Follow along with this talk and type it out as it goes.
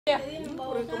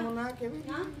Por eso no nada que ver.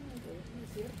 No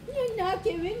hay nada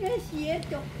que ver, no es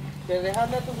cierto. Que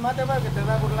dejarle a tus mates para que te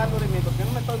estás burlando de mí, porque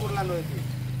no me estoy burlando de ti.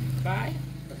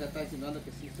 Bye. O sea, está insinuando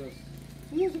que sí sos.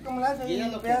 Y así como le hace, Y ella y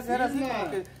lo empieza a hacer así, confirma.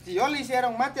 como que si yo le hiciera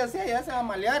un mate así, ya se va a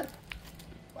malear.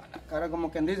 A la cara como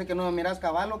quien dice que no me miras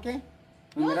cabal o qué.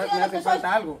 Me No, miras, sí, me hace que falta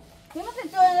soy- algo. Yo no te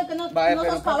estoy diciendo que no, Vaya, no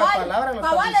pero sos pocas cabal. palabras lo estás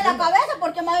Cabal en la diciendo. cabeza,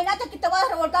 porque imagínate que te vas a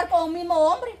revolcar con un mismo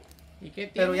hombre. ¿Y qué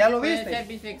tiene? Pero ya lo Puede viste. ser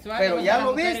bisexual, Pero como ya las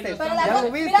lo mujeres viste. lo Pero son. la Ya foto,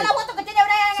 lo viste. mira la foto que tiene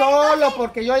Brian ahí. Solo entonces.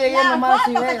 porque yo llegué La nomás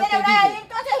y foto que vea, tiene te Brian ahí, dije.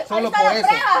 entonces, Solo ahí están por las eso.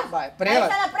 pruebas. Va, Ahí pruebas.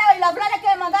 está la prueba y las flores que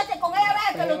me mandaste con ella, vea,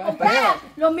 que los compré.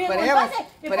 Lo mismo, Pruebas,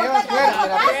 entonces, ¿y por pruebas qué te fuera, las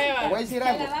mira, botas? te voy a decir Se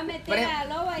algo. la va a meter a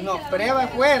lobo ahí, No, se la va a pruebas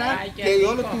meter. fuera Ay, qué que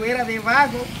yo lo rico. tuviera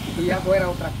debajo y ya fuera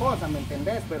otra cosa, ¿me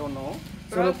entendés? Pero no,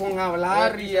 solo con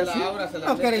hablar y así.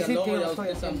 No quiere decir que yo soy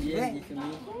así. también.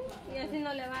 Y así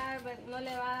no le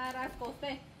va a dar asco a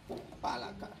usted. Pa'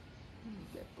 la cara.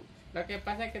 Lo que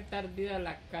pasa es que está ardida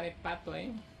la cara de pato,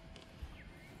 ¿eh?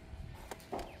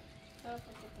 Solo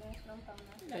porque tienes trompa,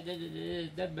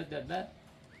 ¿no?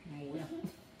 Muy bien.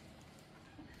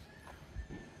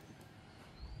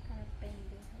 Cara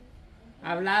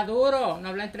pendeja. Habla duro, no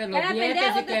habla entre los Cara dientes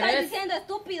pendejo, si te estás querés. diciendo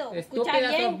estúpido. Estúpida Escucha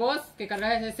sos bien. vos que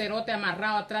cargas ese cerote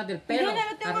amarrado atrás del pelo. Yo no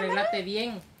lo tengo Arreglate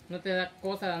bien. No te da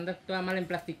cosa de andar toda mal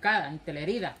emplasticada,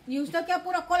 herida. Y usted que a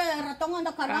pura cola de ratón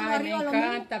anda cargando Ay, me arriba lo mismo.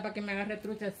 encanta para que me agarre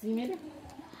trucha así, mire.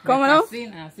 ¿Cómo Me no?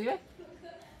 fascina, ¿así ves?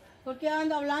 ¿Por qué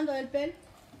anda hablando del pelo?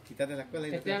 Quítate la cola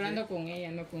y Estoy hablando con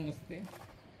ella, no con usted.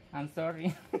 I'm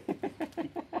sorry.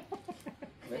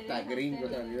 Está gringo,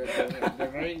 está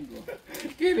gringo.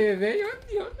 ¿Qué le dé?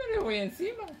 Yo no le voy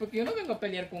encima. Porque yo no vengo a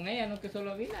pelear con ella, no que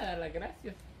solo vine a dar las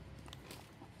gracias.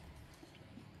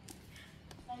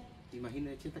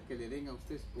 Imagínate, Cheta, que le den a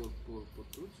ustedes por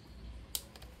trucha.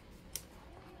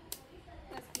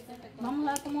 Vamos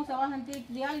a ver cómo se va a sentir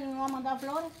si alguien me va a mandar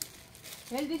flores.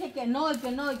 Él dice que no, y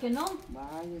que no, y que no.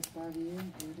 Vaya, está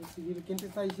bien, puedes recibir. ¿Quién te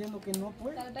está diciendo que no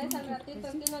puede? Tal vez al ratito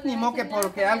aquí no le Ni va a modo que enseñar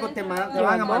porque para algo te dentro.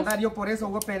 van a mandar, yo por eso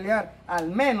voy a pelear. Al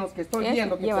menos que estoy Eso,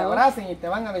 viendo que te lleva dos. abracen y te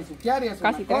van a besuquear y eso es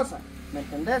Casi una tres. cosa. ¿Me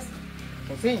entendés?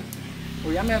 Pues sí.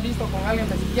 Pues ya me has visto con alguien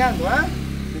besuqueando, ¿ah?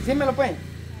 Decímelo pues.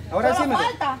 Ahora Solo sí me.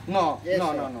 falta. No,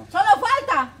 Eso. no. Solo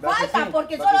falta, ¿Va que falta, sí?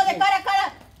 porque ¿Va solo que de sí? cara a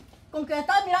cara, con que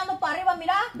estás mirando para arriba,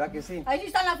 mira, ¿Va que sí? ahí sí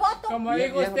está la foto. Como Y-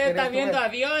 dijo y eso usted, está querés tú viendo ver. a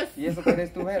Dios. ¿Y eso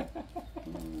querés tú ver?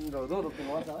 Lo duro que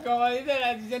lo vas a ver. Como dice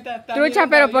la Vicenta, está Trucha, viendo a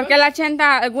pero ¿por Dios. qué la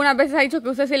Chenta algunas veces ha dicho que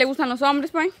a usted sí le gustan los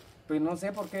hombres, pues? Pues no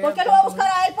sé por qué. ¿Por qué lo va a buscar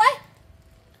a él, pues?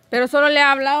 Pero solo le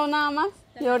ha hablado nada más.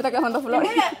 Y ahorita que son dos flores.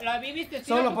 La vi viste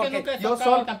Solo porque porque nunca he yo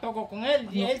tocado solo- tampoco con él.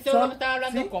 Y No, él solo solo- estaba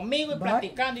hablando sí, conmigo y va.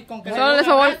 platicando. Y con que Solo le le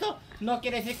dio un sobó- abrazo, no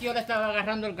quiere decir que yo le estaba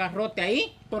agarrando el garrote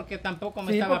ahí. Porque tampoco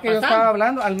me Sí, estaba porque yo pasando. estaba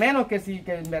hablando, al menos que sí,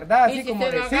 que en verdad, Y así si como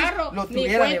se lo decís, agarro, lo ni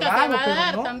tuviera cuenta se debajo, va a pero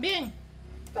dar no. también.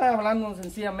 Estaba hablando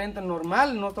sencillamente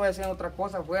normal, no estoy haciendo otra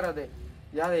cosa fuera de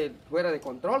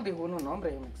control. Dijo uno, no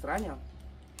hombre, me extraña.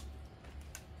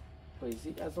 Pues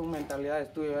sí, ya son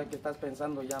mentalidades tuyas que estás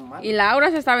pensando ya mal. Y Laura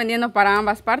se está vendiendo para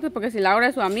ambas partes, porque si Laura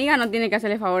es su amiga, no tiene que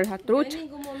hacerle favores a Trucha. En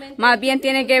ningún momento. Más bien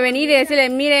tiene que venir y decirle,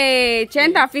 mire,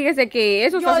 Chenta, fíjese que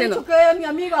eso Yo está he dicho haciendo. que es mi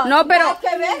amiga. No, pero Nada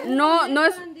que ver. no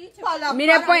es... Han dicho. A la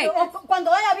Mire, cara, pues.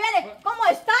 cuando ella viene, ¿cómo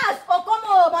estás? ¿O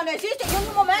cómo amaneciste? Yo en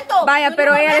un momento. Vaya, en un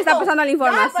pero ella le momento. está pasando la Ya, pero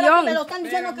información. que me lo están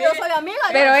diciendo Pero que yo mire, soy amiga.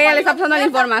 Pero yo ella soy le está pasando la amiga.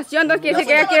 información, entonces quiere decir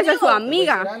que ella quiere ser su Te voy a decir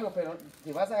amiga. algo, pero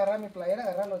si vas a agarrar mi playera,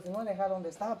 agarrarlo, si no, deja donde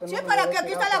estaba. Pero Sí, no me para lo que aquí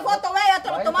dejes está la tirar, foto, ve, ya te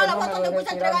lo Vaya, tomaba la pero no foto me donde lo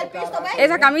fuiste a dejes entregar el tirar pisto, cada ve.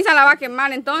 Esa camisa la va a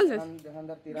quemar entonces. Deja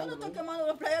andar Yo tirando, no estoy ¿no? quemando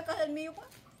la playa que es el mío, pues.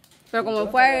 Pero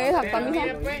como fue esa Pero camisa...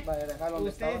 mire, pues, Vaya, déjalo donde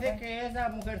usted estaba, dice pues. que esa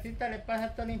mujercita le pasa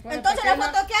todo el informe. Entonces, ¿por qué ¿la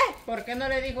foto qué? ¿Por qué no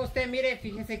le dijo usted, mire,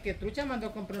 fíjese que Trucha mandó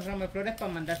a comprar un ramo de flores para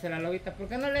mandársela a la lobita? ¿Por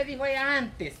qué no le dijo ella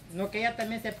antes? No, que ella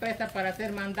también se presta para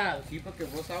ser mandado. Sí, porque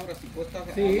vos ahora, si vos estás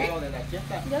Sí. al lado de la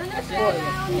Chenta, Yo no estoy al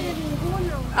lado de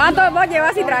ninguno. Ah, entonces vos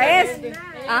llevas y traes.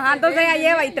 Ajá, entonces ella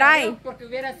lleva y trae. Porque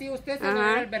hubiera sido usted, se lo Ajá.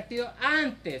 hubiera advertido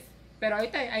antes. Pero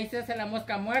ahorita ahí se hace la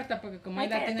mosca muerta, porque como ahí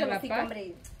la tiene la paz,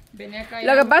 venía acá.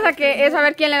 Lo que pasa es que es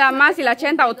saber quién le da más, si la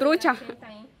Chenta o Trucha.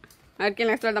 A ver quién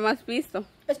le suelta más pisto.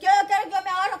 Es que yo quiero que yo me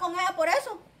agarro con ella por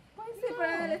eso. Pues sí,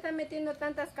 pero le están metiendo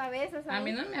tantas cabezas. A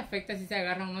mí no me afecta si se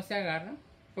agarran o no se agarran,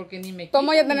 porque ni me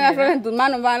 ¿Cómo quitan, ya tener ni las me flores dan. en tus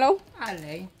manos, Valo? Ah,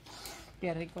 ley.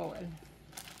 Qué rico huele.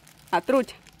 A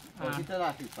Trucha. ¿por qué te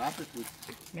das flipaste, pues?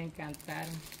 Me encantaron.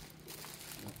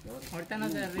 Ahorita no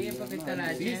se ríe porque está la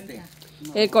 ¿Viste? gente.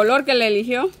 El color que le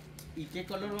eligió. ¿Y qué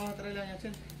color vamos a traer la doña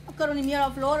Chenta? No quiero ni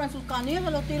mirar flores en sus canillas,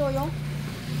 se los tiro yo.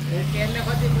 Es que es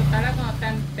mejor disfrutarla cuando está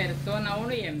en persona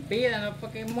uno y en vida, no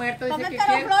porque muerto dice ¿Para qué que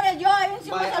quiero quiere. flores yo? Ahí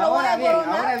encima Vaya, se lo voy ahora a bien,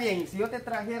 coronar. ahora bien, si yo te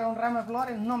trajera un ramo de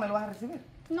flores, no me lo vas a recibir.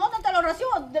 No te lo recibo,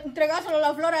 entregárselo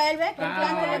la flor a él, ¿ves? Que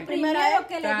plante el primero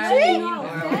que le Sí, dio.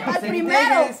 al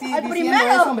primero, al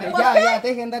primero. Hombre, ¿Por ya, qué? ya,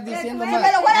 dejen de andar diciendo Si más.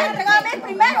 me lo fueras a entregar a mí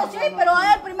primero, sí, pero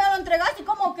a él primero entregaste,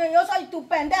 como que yo soy tu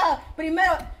pendeja.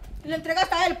 Primero le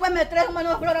entregaste a él, pues me traes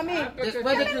una flor a mí.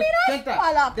 Después de que Chenta,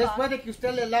 palaca? después de que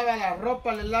usted le lava la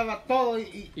ropa, le lava todo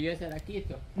y Y yo se la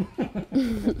quito.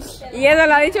 Y eso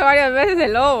lo ha dicho varias veces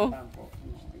el lobo. Tampoco,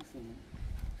 no, ahí sí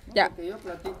no. Ya. Porque yo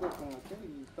platico con aquel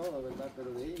y todo, ¿verdad?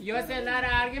 Pero de ahí. Yo celar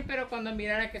a alguien, pero cuando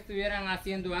mirara que estuvieran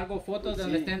haciendo algo, fotos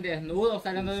donde Sí. estén desnudos,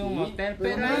 saliendo de un hotel,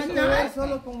 pero no, eso no, él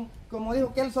solo como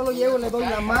dijo que él solo llego, le doy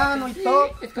la mano y todo,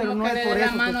 es pero como no que es le por dé la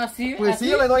eso. mano que- así, pues así.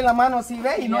 sí, yo le doy la mano así,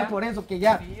 ve, y no Ya. es por eso que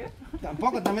ya.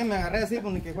 Tampoco también me agarré así,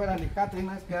 pues ni que fuera alicate y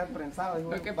una vez quedar prensado.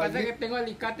 Dijo, Lo que pasa es que tengo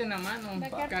alicate en la mano. Va a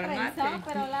quedar Calmate. prensado,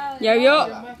 pero al lado de- Ya vio.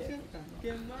 ¿Qué más Chenta?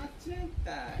 ¿Qué más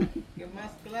Chenta? ¿Qué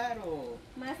más claro?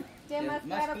 Más, ¿Qué más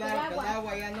claro que el agua.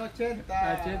 agua ya no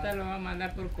Chenta. La cheta lo va a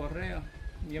mandar por correo.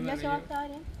 Yo me Ya lo se va a llevo. estar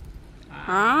ya.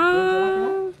 Ah.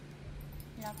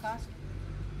 La casa.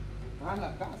 Ah,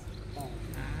 la casa. Ah,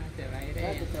 se va a ir ¿Sabes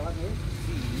ella. que te vas a ir?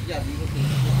 Sí, ya digo que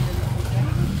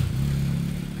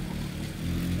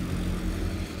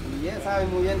Y él sabe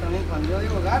muy bien también cuando yo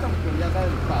digo gato, pues ya sabe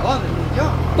para dónde voy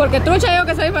yo. Porque Trucha yo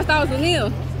que soy para Estados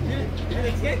Unidos.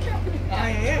 ¿Eres Chenta?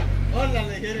 Ay, hola,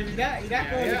 le dijeron, mira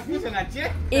cómo le puso la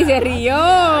Chenta. Y se rió.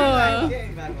 Ay,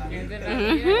 qué barbaridad. ¿Quién se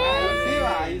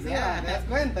la Ahí sí va, te das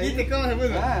cuenta. ¿Viste cómo se puso?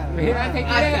 Mira, se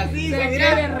Hasta así, quiere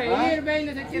mira. reír, ve, y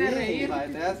no se quiere Sí, reír.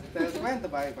 te das cuenta,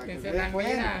 para que Que se se dé la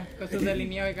cuenta. mira con su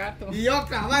delineado de gato. Y yo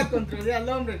cabal controlé al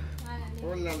hombre.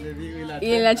 Hola, le digo, y la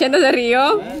Y la chenta se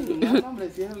rió. No, hombre,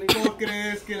 sí, le digo. ¿Cómo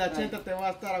crees que la Chenta te va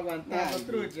a estar aguantando, Ay,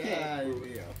 trucha? qué Ay,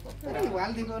 Dios. Pero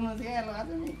igual, digo, no sé, lo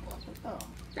hace mi cosa y todo.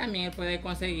 También él puede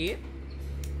conseguir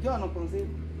Yo no consigo.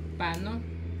 pano,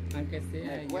 aunque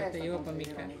sea. Me Yo cuesta te llevo para mi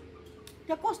conseguir casa. a mí.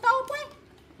 ¿Te ha costado, pues?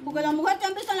 Porque la mujer te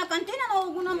han visto en la cantina, no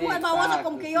una mujer babosa Exacto,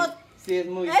 como que sí. yo. Sí, es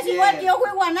muy Es igual que cierto. yo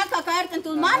fui guanaca a caerte en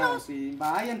tus manos. Sí,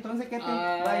 vaya, entonces, ¿qué te...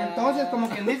 Vaya, entonces, como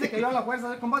quien dice que yo a la fuerza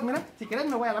de con vos, mira, si querés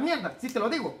me voy a la mierda, sí te lo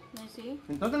digo. Sí.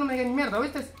 Entonces no me digas ni mierda,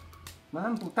 ¿oíste? Me van a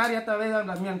amputar ya otra vez a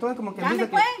las mierdas. Entonces, como quien Dame, dice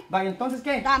pues. que... Vaya, entonces,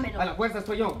 ¿qué? Dámelo. A la fuerza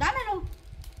estoy yo. Dámelo.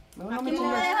 No, Aquí me me voy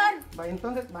a chingas. dejar. Vaya,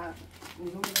 entonces, va.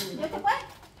 ¿Yo te fue?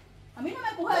 A mí no me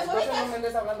empujas, Entonces no me ¿oíste?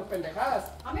 andes hablando pendejadas.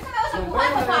 A mí no me vas a No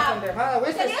empujar, puedes papá. andar pendejada,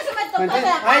 ¿oíste? Ese día se me ¿Me tocó de la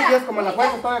entiendes? cara. Ay, Dios, como a la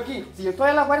fuerza estoy aquí. Si yo estoy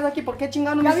a la fuerza aquí, ¿por qué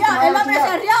chingado no me Ya dices que vio, me el van a hombre se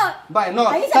chingar? rió. Vaya, no,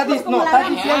 Ahí se está, puso como no, la está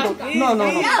rana. diciendo, no,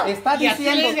 está Y así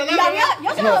le diciendo, dice el Ya hombre, vio,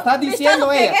 yo se no, lo está diciendo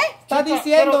vistazo ella, pegué. está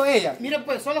diciendo ella. Mire,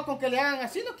 pues solo con que le hagan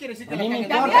así no quiere decir que A la mí me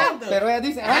caguen importa, tanto. pero ella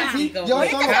dice, sí, como yo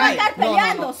ahorita soy... se va a estar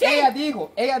peleando, sí. Ella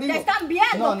dijo, Te están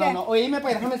viendo, No, ¿qué? no, oíme,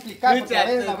 pues déjame explicar, porque a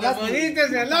Trucha, veces te hablas... poniste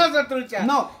celoso, trucha.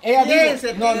 No, ella Bien, dijo,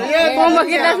 se no, te no, dio ella ¿Cómo dijo-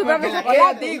 quita su propio ella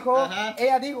chocolate? dijo, Ajá.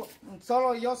 ella dijo,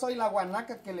 solo yo soy la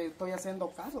guanaca que le estoy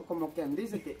haciendo caso, como quien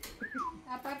dice que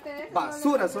Aparte de eso,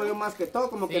 basura soy yo más que todo,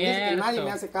 como quien dice que Cierto. nadie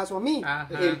me hace caso a mí. Ajá.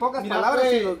 En pocas Mira, palabras,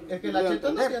 pues, sí lo- es que lo la voy a Chenta no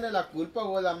entender. tiene la culpa,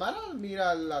 o la mara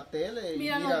mira la tele. y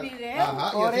Mira los videos. Ajá,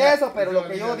 y Por o sea, eso, pero lo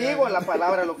que yo mira, digo, la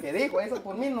palabra lo que digo, eso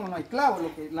por mí no hay clavo,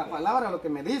 la palabra lo que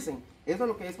me dicen, eso es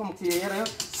lo que es como si dijera yo,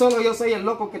 solo yo soy el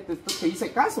loco que te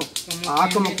hice caso.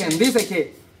 Como quien dice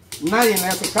que nadie me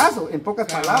hace caso, en pocas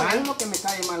palabras, es lo que me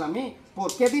cae mal a mí.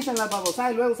 ¿Por qué dicen las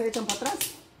babosadas y luego se echan para atrás?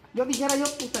 Yo dijera yo,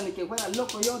 puta, ni que fuera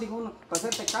loco yo, dijo uno, para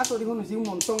hacerte caso, dijo uno, si un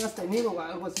montón has tenido o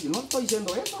algo así, no estoy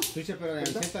diciendo eso. Trucha, pero la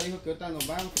Chenta dijo que ahorita nos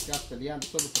vamos, que quedas peleando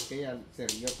solo porque ella se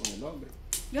rió con el hombre.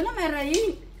 Yo no me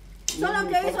reí. Solo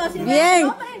que hizo así. Bien,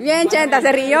 hombre. bien, Chenta,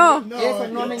 se rió. Eso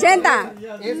no me Chenta,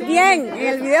 Eso- bien, en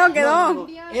el video quedó. No,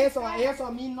 eso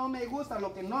a mí no me gusta,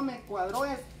 lo que no me cuadró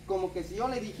es como que si yo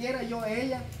le dijera yo a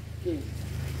ella que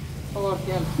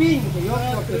porque al fin que yo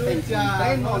porque te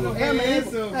encontré, no, ella me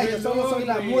dijo, "Ay, yo solo soy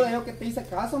la muda, yo que te hice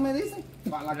caso", me dice.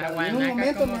 Para La en un guanaca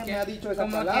momento como me que- ha dicho esa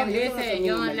como palabra. quien y eso es lo que a dice, mí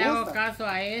yo no no me le hago gusta. caso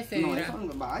a ese. No, mira. eso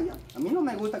no, vaya. A mí no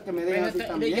me gusta que me digan Bueno, así yo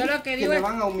también. lo que digo me es-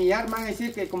 van a humillar, van a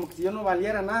decir que como que si yo no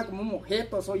valiera nada, como un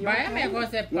objeto soy yo. Vaya, No, mejor yo no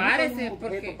soy sepárese, un objeto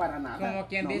porque para nada. como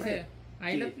quien No, dice, hombre.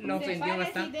 ahí lo ofendió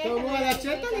bastante. Como a la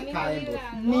Chenta le caen, pues.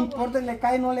 No importa, le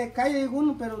cae, no le cae, digo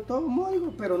uno, pero todo modo,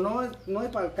 digo, pero no es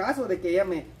para el caso de que ella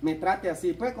me trate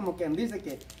así, pues como quien dice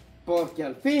que, porque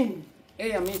al fin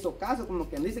ella me hizo caso, como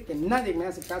quien dice que nadie me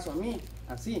hace caso a mí,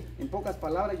 así, en pocas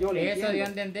palabras yo le Eso entiendo. dio a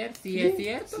entender, sí es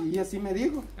cierto. Sí, así me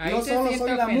dijo. Ahí Yo se solo siente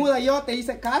soy la ofendido. muda, yo te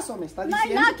hice caso, me está No hay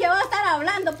diciendo. nada que va a estar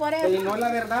hablando por Y eso. no es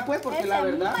la verdad, pues, porque Esa la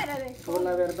verdad, muere de- por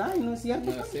la verdad, y no es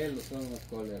cierto. No pues. celos son los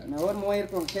cóleras. Mejor me voy a ir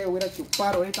con qué, voy a ir a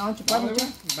chupar, ahorita vamos a chupar, Vamos, ¿no?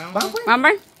 vamos. ¿Vamos, pues?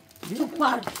 Hombre,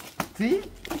 Chupar. ¿Sí?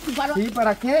 Chupar. Sí,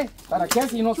 ¿para qué? ¿Para qué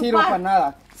si no sirvo Chupar. para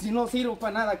nada? Si no sirvo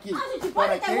para nada aquí. Ah, si chupar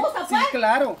 ¿Para te qué? gusta, Sí, pues.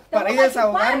 claro. ¿Te Para ir gusta a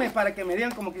desahogarme, chupar? para que me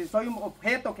digan como que soy un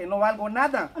objeto, que no valgo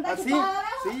nada. Anda a Así. chupar,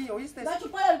 ¿no? Sí, ¿oíste? Va a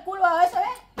chupar el culo a veces,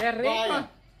 ¿ves? Qué rico.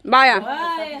 Vaya.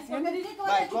 Vaya, porque dices que vas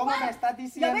Vaya, a ¿cómo chupar. me estás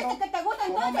diciendo? Ya viste que te gusta,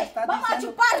 ¿Cómo me entonces estás vamos a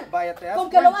diciendo? chupar. Vaya, te das Con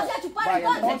que lo cuenta. vas a chupar, Vaya,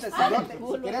 entonces. si,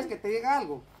 si quieres que te diga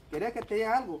algo, quieres que te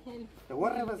diga algo, te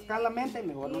voy a refrescar la mente,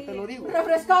 mejor no te lo digo.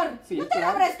 Refrescar. Sí, ¿No te he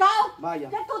claro. refrescado? Vaya.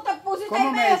 Ya tú te pusiste ¿Cómo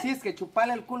ahí me medio- decís que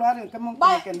chuparle el culo a alguien? ¿Cómo,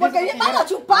 Vaya, como que porque dice bien van a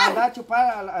chupar. Anda a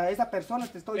chupar a esa persona,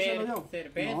 te estoy diciendo yo.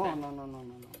 Cerveza. No, no, no, no, no,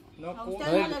 no. No, A culo.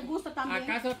 ustedes no les gusta también.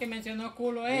 ¿Acaso que mencionó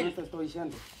culo No él? te estoy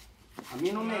diciendo. A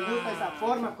mí no me gusta esa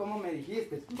forma como me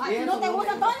dijiste. Va, si Eso no te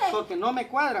gusta, me- entonces. Porque no me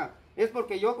cuadra. Es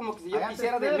porque yo como que si yo Hágate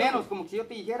quisiera de pedo. menos, como que si yo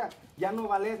te dijera, ya no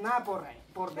vales nada por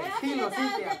Pero estilo que así,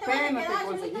 ya que te vas a apenas quedar te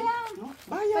conseguí. solita ya. No,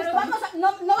 vaya, Pero está vamos a, no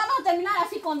vamos a terminar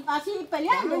así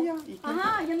peleando. Vaya, ¿y qué?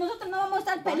 Ajá, y nosotros no vamos a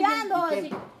estar Vaya, peleando. ¿y qué? así.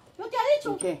 Yo te he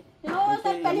dicho. ¿Y qué? Que no vamos a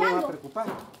estar Entonces, ya me va a peleando. preocupar.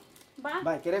 Va.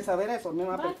 Vaya, ¿quieres saber eso? Me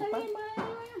va a Va, está preocupar. bien, vaya.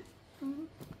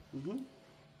 Ujú.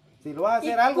 Si lo vas a hacer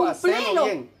Y algo, cumplilo. hacelo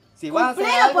bien. Si vas a hacer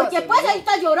Cumplilo, algo, porque hacelo pues ahí bien.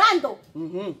 estás llorando.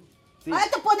 Ujú. Sí. Ahí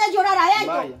te pones a llorar a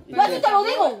Vaya, esto. ¿y Yo así qué? te lo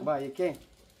digo. Vaya, ¿y qué?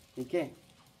 ¿Y qué?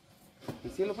 ¿Y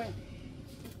si lo fue?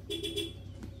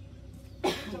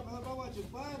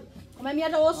 Come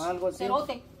mierda vos, Algo así.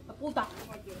 cerote, la puta.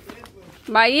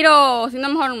 Va a ir o si no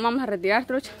mejor vamos a retirar,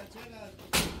 Trucha.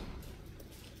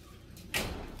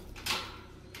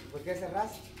 ¿Por qué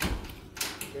cerraste?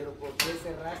 Pero ¿por qué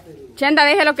cerraste? Chenta,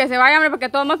 déjelo que se vaya, hombre, porque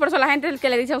todo más por eso la gente es el que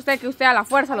le dice a usted que usted a la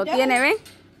fuerza lo tiene, ¿ve?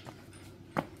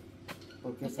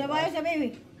 ¿Por qué Usted va a cerraste? ese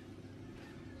baby.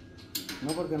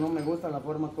 No, porque no me gusta la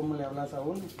forma como le hablas a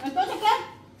uno. Entonces,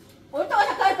 ¿qué? Ahorita vas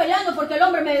a estar peleando porque el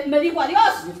hombre me dijo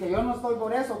adiós. Y es que yo no estoy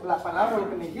por eso, la palabra, lo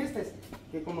que me dijiste,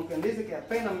 que como quien dice que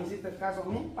apenas me hiciste caso a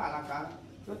mí, para la cara.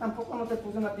 Yo tampoco no te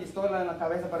puse una pistola en la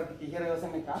cabeza para que dijera yo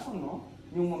hacerme caso, no,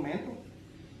 ni un momento.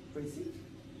 Pues sí,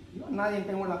 yo a nadie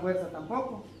tengo la fuerza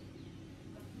tampoco.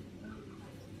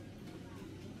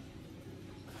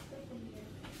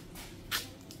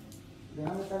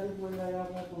 Déjame salir, voy a ir a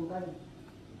hablar con Calle.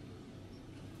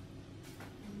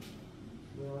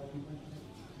 Voy a hablar con Calle.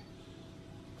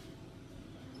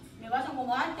 Me vas a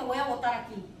acomodar, te voy a botar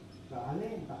aquí.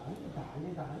 Dale,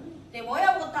 dale, dale. Te voy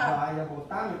a botar. Vaya,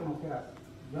 botame como quieras.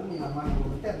 Yo ni la mano voy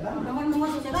a meter, dale. Mejor me voy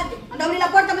a sosegarte. Anda a abrir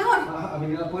la puerta mejor. Ah,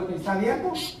 abrir la puerta, ¿está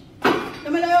abierto?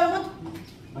 Yo me la llevo la moto.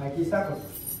 Aquí está, pues.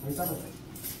 Ahí está, pues.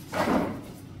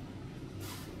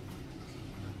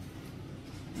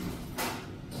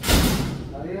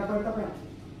 Abrir la puerta, pues.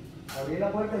 Abrir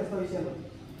la puerta, le estoy diciendo.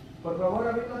 Por favor,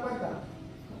 abrir la puerta.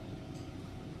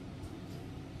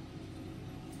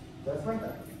 ¿Te das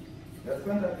cuenta? ¿Te das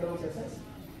cuenta de qué es lo que haces?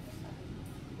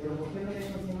 Pero ¿por qué me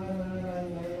dices si no hay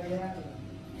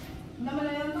 ¿No me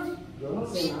la llevo entonces? Yo no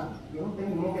sé nada. Yo no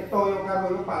tengo como que todo yo cargo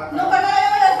yo para. No, pero no la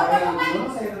llevo la A ver, puerta, yo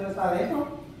no sé dónde está adentro.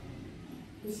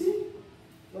 Y sí.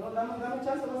 Solo dame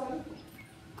chance, va a salir.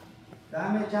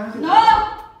 Dame chance.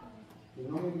 ¡No! Si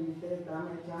no me grites,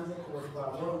 dame chance, por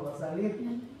favor, va a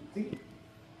salir. ¿Sí?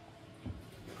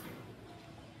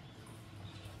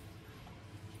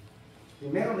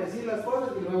 Primero decir las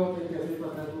cosas y luego te decir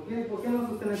para atrás. ¿Por qué no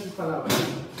sostener tus palabras?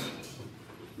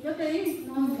 Yo te dije,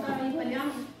 no vamos a estar ahí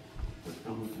peleando.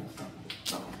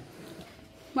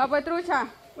 Va pues, Trucha.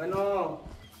 Bueno,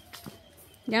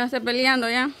 Ya no estoy peleando,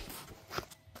 ya.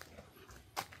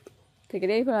 Te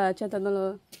quería ir, pero la chata no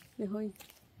lo dejó ir.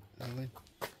 Ah, bueno.